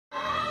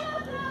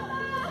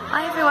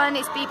Hi everyone,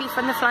 it's BB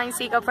from the Flying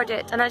Seagull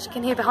Project, and as you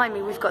can hear behind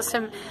me, we've got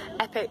some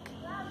epic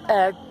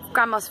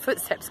grandma's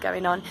footsteps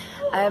going on.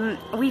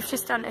 We've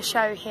just done a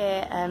show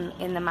here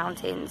in the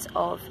mountains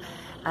of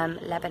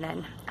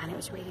Lebanon, and it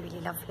was really,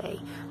 really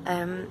lovely.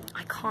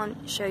 I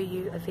can't show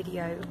you a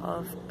video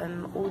of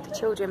all the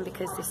children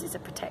because this is a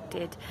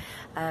protected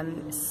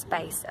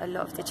space. A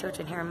lot of the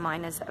children here are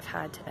minors that have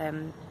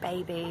had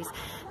babies.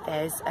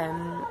 There's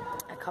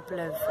a couple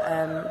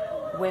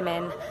of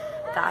women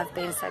that have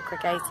been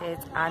segregated,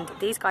 and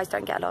these guys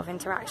don't get a lot of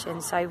interaction,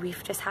 so we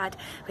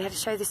had a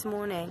show this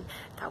morning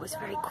that was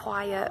very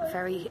quiet,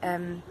 very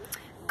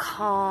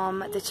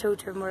calm. The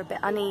children were a bit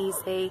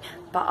uneasy,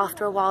 but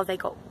after a while they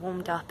got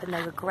warmed up and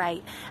they were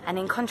great. And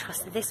in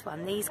contrast to this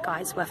one, these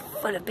guys were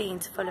full of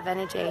beans, full of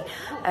energy,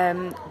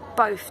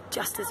 both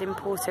just as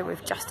important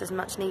with just as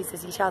much needs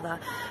as each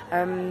other.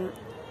 And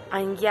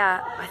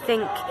yeah, I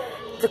think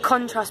the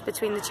contrast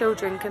between the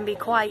children can be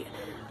quite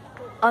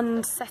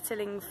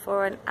unsettling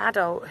for an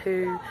adult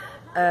who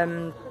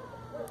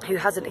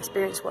hasn't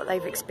experienced what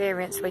they've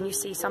experienced, when you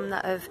see some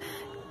that have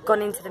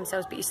gone into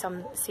themselves, but you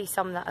see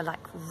some that are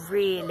like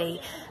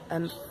really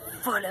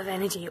full of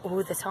energy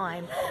all the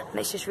time. And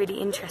it's just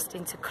really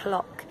interesting to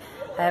clock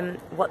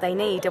what they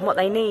need, and what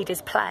they need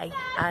is play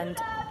and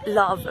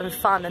love and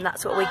fun, and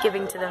that's what we're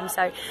giving to them.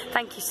 So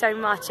thank you so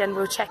much, and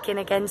we'll check in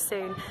again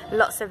soon.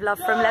 Lots of love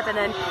from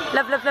Lebanon.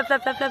 Love, love, love,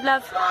 love, love, love,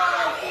 love.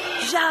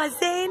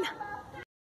 Jazin.